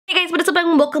guys, what is up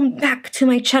and welcome back to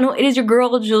my channel. It is your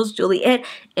girl JewelsJulliet,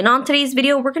 and on today's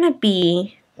video we're gonna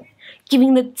be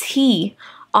giving the tea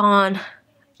on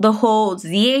the whole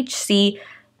ZHC,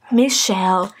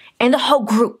 Michelle, and the whole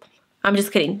group. I'm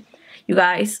just kidding. You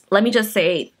guys, let me just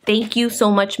say thank you so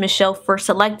much, Michelle, for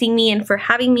selecting me and for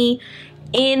having me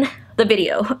in the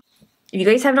video. If you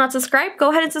guys have not subscribed, go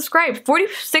ahead and subscribe.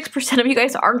 46% of you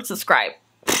guys aren't subscribed,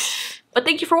 but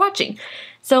thank you for watching.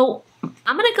 So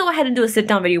I'm gonna go ahead and do a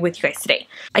sit-down video with you guys today.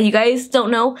 You guys don't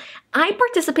know, I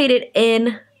participated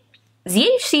in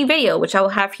ZHC video, which I will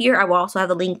have here. I will also have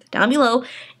the link down below.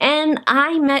 And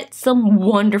I met some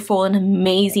wonderful and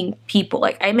amazing people.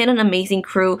 Like, I met an amazing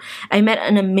crew. I met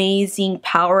an amazing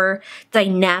power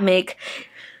dynamic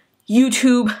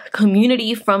YouTube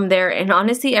community from there. And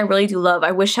honestly, I really do love.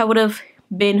 I wish I would have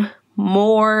been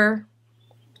more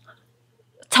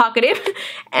talkative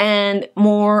and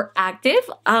more active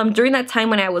during that time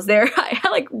when I was there. I had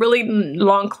like really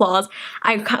long claws.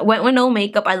 I went with no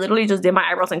makeup. I literally just did my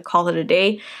eyebrows and called it a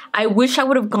day. I wish I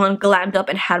would have gone glammed up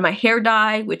and had my hair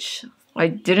dye, which I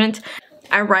didn't.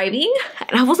 Arriving,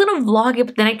 and I was gonna vlog it,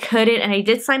 but then I couldn't, and I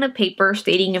did sign a paper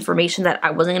stating information that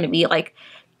I wasn't gonna be like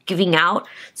giving out.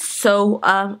 So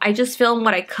I just filmed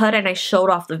what I could and I showed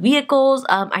off the vehicles.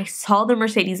 I saw the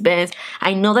Mercedes-Benz.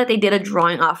 I know that they did a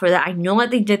drawing off for that. I know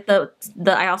that they did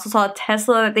I also saw a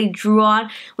Tesla that they drew on,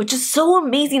 which is so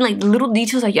amazing, like the little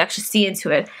details that you actually see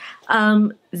into it.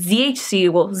 ZHC,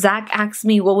 well, Zach asked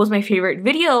me what was my favorite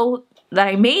video that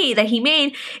he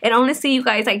made, and honestly, you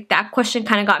guys, like, that question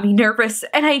kind of got me nervous,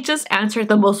 and I just answered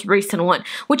the most recent one,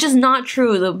 which is not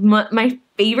true. My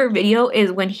favorite video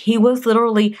is when he was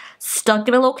literally stuck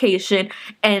in a location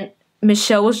and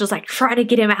Michelle was just like trying to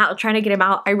get him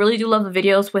out. I really do love the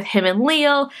videos with him and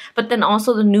Leo, but then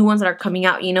also the new ones that are coming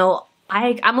out. You know,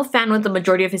 I'm a fan with the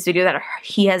majority of his video that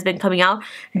he has been coming out.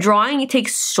 Drawing, it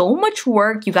takes so much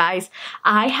work, you guys.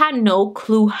 I had no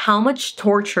clue how much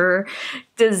torture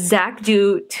does Zach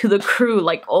do to the crew.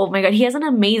 Like, oh my god, he has an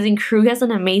amazing crew. He has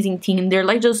an amazing team. They're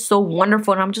like just so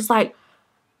wonderful, and I'm just like,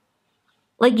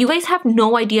 you guys have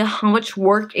no idea how much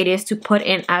work it is to put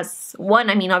in as one.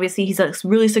 I mean, obviously, he's a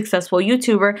really successful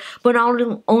YouTuber, but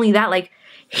not only that, like,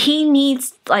 he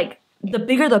needs, like, the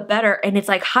bigger the better, and it's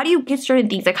like, how do you get certain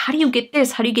things? Like, how do you get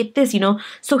this? How do you get this? You know?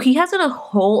 So he has a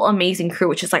whole amazing crew,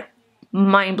 which is like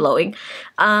mind-blowing.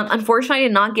 Unfortunately, I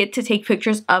did not get to take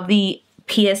pictures of the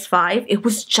PS5. It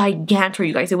was gigantic,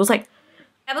 you guys. It was like,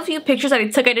 I have a few pictures that I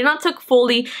took. I did not take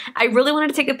fully. I really wanted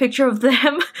to take a picture of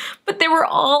them, but they were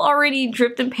all already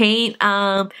dripped in paint.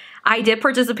 I did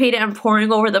participate in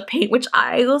pouring over the paint, which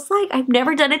I was like, I've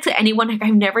never done it to anyone. Like,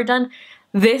 I've never done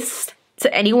this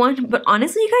to anyone, but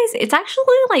honestly, you guys, it's actually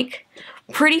like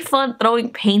pretty fun throwing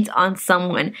paint on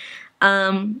someone.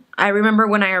 I remember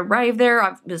when I arrived there,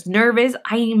 I was nervous.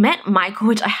 I met Michael,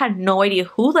 which I had no idea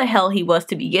who the hell he was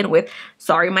to begin with.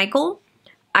 Sorry, Michael.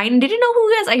 I didn't know who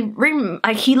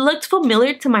he is. He looked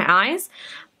familiar to my eyes,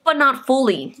 but not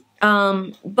fully.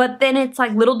 But then it's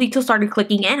like little details started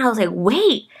clicking in. I was like,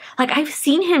 wait, like, I've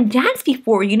seen him dance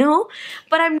before, you know?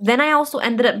 But then I also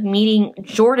ended up meeting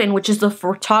Jodran, which is the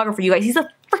photographer, you guys. He's a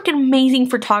freaking amazing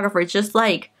photographer. It's just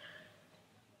like,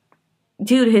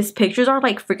 dude, his pictures are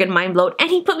like freaking mind blown. And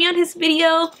he put me on his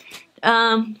video.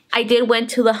 I went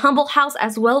to the Humble House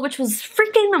as well, which was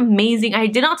freaking amazing. I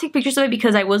did not take pictures of it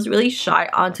because I was really shy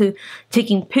onto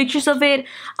taking pictures of it.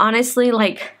 Honestly,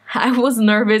 like, I was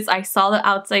nervous. I saw the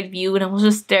outside view and I was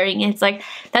just staring. It's like,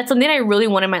 that's something I really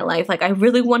want in my life. Like, I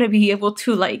really want to be able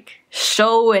to like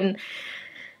show, and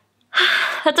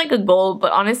that's like a goal.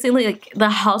 But honestly, like, the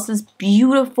house is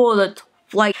beautiful.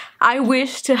 Like, I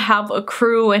wish to have a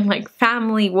crew and like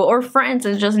family or friends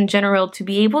and just in general to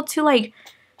be able to like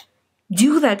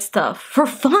do that stuff for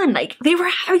fun. Like, they were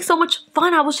having so much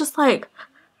fun. I was just like,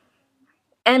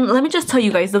 and let me just tell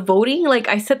you guys, the voting, like,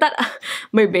 I said that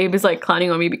my babe is like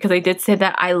clowning on me because I did say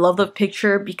that I love the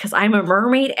picture because I'm a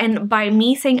mermaid, and by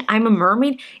me saying I'm a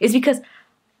mermaid is because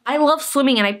I love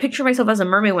swimming and I picture myself as a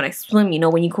mermaid when I swim, you know,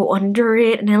 when you go under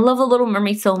it, and I love the Little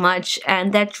Mermaid so much,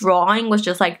 and that drawing was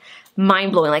just like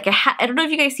mind-blowing. Like, I don't know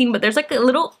if you guys seen, but there's like a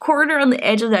little corner on the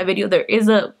edge of that video. There is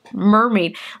a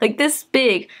mermaid like this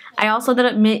big. I also ended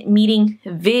up meeting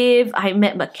Viv. I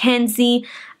met Mackenzie.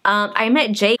 I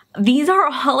met Jay. These are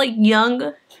all like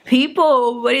young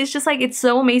people, but it's just like, it's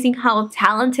so amazing how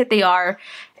talented they are,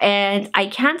 and I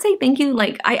can't say thank you.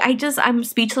 Like, I'm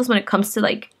speechless when it comes to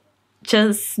like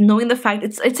just knowing the fact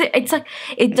it's like,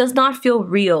 it does not feel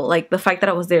real. Like, the fact that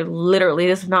I was there literally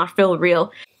does not feel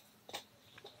real.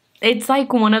 It's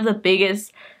like one of the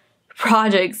biggest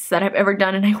projects that I've ever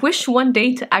done, and I wish one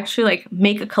day to actually like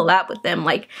make a collab with them.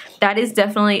 Like that is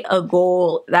definitely a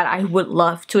goal that I would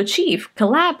love to achieve.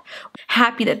 Collab.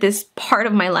 Happy that this part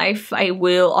of my life I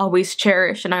will always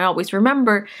cherish and I always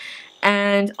remember.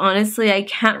 And honestly, I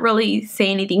can't really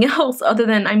say anything else other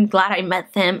than I'm glad I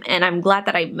met them, and I'm glad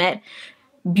that I met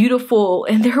beautiful,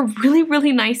 and they're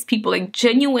really nice people, like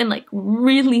genuine, like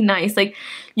really nice. Like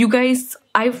you guys,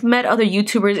 I've met other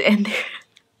YouTubers and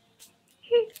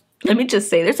let me just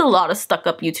say, there's a lot of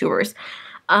stuck-up YouTubers.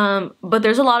 But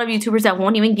there's a lot of YouTubers that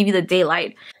won't even give you the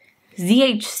daylight.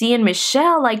 ZHC and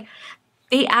Michelle, like,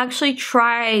 they actually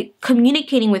try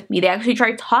communicating with me. They actually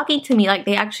try talking to me. Like,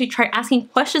 they actually try asking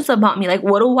questions about me. Like,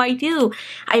 what do I do?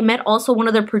 I met also one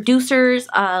of their producers,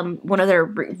 one of their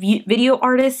video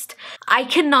artists. I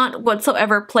cannot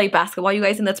whatsoever play basketball, you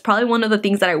guys, and that's probably one of the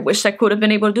things that I wish I could have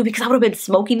been able to do, because I would have been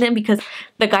smoking them, because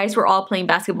the guys were all playing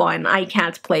basketball and I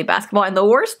can't play basketball. And the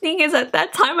worst thing is, at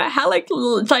that time I had like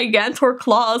little gigantor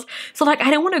claws, so like I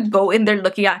didn't want to go in there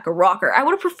looking like a rocker. I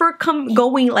would have preferred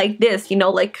going like this, you know,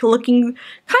 like looking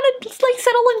kind of just like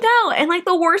settling down. And like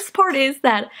the worst part is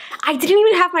that I didn't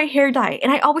even have my hair dyed,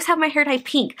 and I always have my hair dyed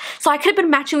pink, so I could have been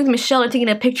matching with Michelle and taking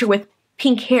a picture with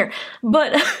pink hair.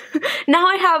 But now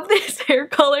I have this hair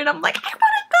color and I'm like, I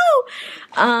want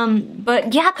to go.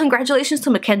 But yeah, congratulations to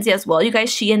Mackenzie as well, you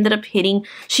guys. She ended up hitting,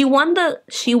 she won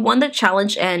the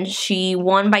challenge, and she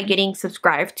won by getting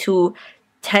subscribed to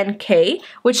 10K,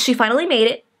 which she finally made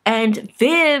it. And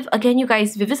Viv, again, you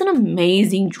guys, Viv is an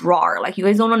amazing drawer. Like, you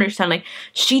guys don't understand. Like,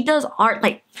 she does art,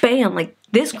 like, bam, like,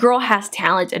 this girl has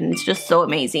talent, and it's just so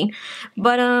amazing.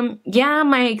 But, yeah,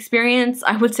 my experience,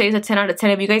 I would say, is a 10 out of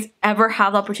 10. If you guys ever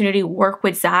have the opportunity to work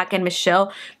with Zach and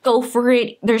Michelle, go for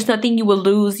it. There's nothing you will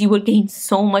lose. You would gain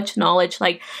so much knowledge.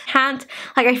 Like, I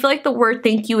feel like the word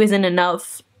thank you isn't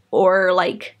enough, or,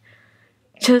 like,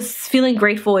 just feeling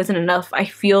grateful isn't enough. I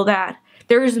feel that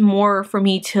there's more for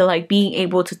me to like being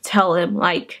able to tell him,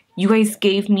 like, you guys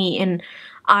gave me an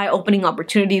eye-opening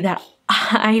opportunity that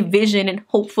I vision, and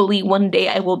hopefully one day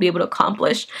I will be able to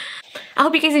accomplish. I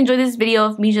hope you guys enjoyed this video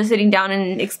of me just sitting down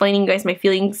and explaining you guys my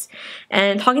feelings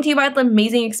and talking to you about the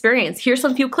amazing experience. Here's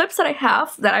some few clips that I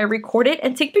have that I recorded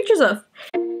and take pictures of.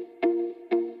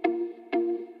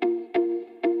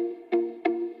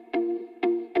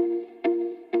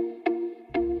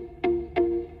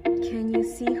 Can you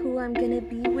see who I'm gonna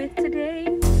be with today?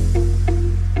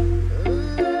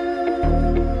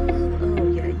 Oh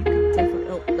yeah, you can definitely,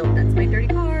 oh no, that's my dirty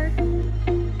car.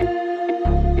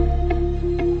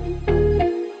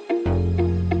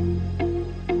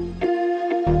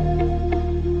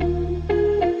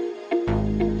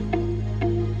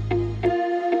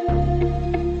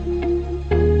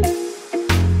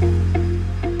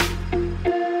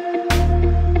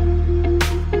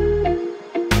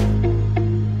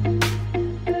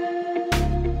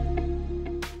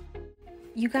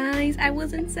 You guys, I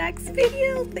was in Zach's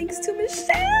video thanks to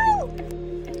Michelle.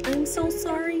 I'm so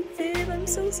sorry, Viv. I'm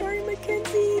so sorry,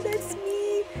 Mackenzie. That's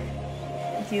me.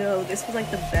 Yo, this was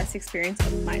like the best experience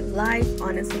of my life.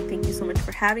 Honestly, thank you so much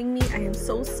for having me. I am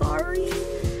so sorry.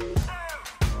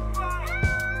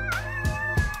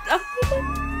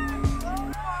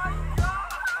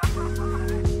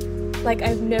 Like,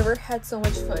 I've never had so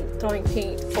much fun throwing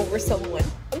paint over someone.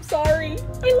 I'm sorry.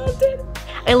 I loved it.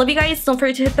 I love you guys. Don't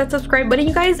forget to hit that subscribe button,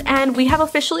 you guys. And we have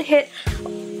officially hit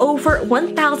over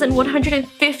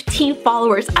 1,115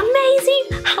 followers. Amazing!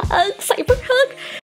 Hug, cyber hug.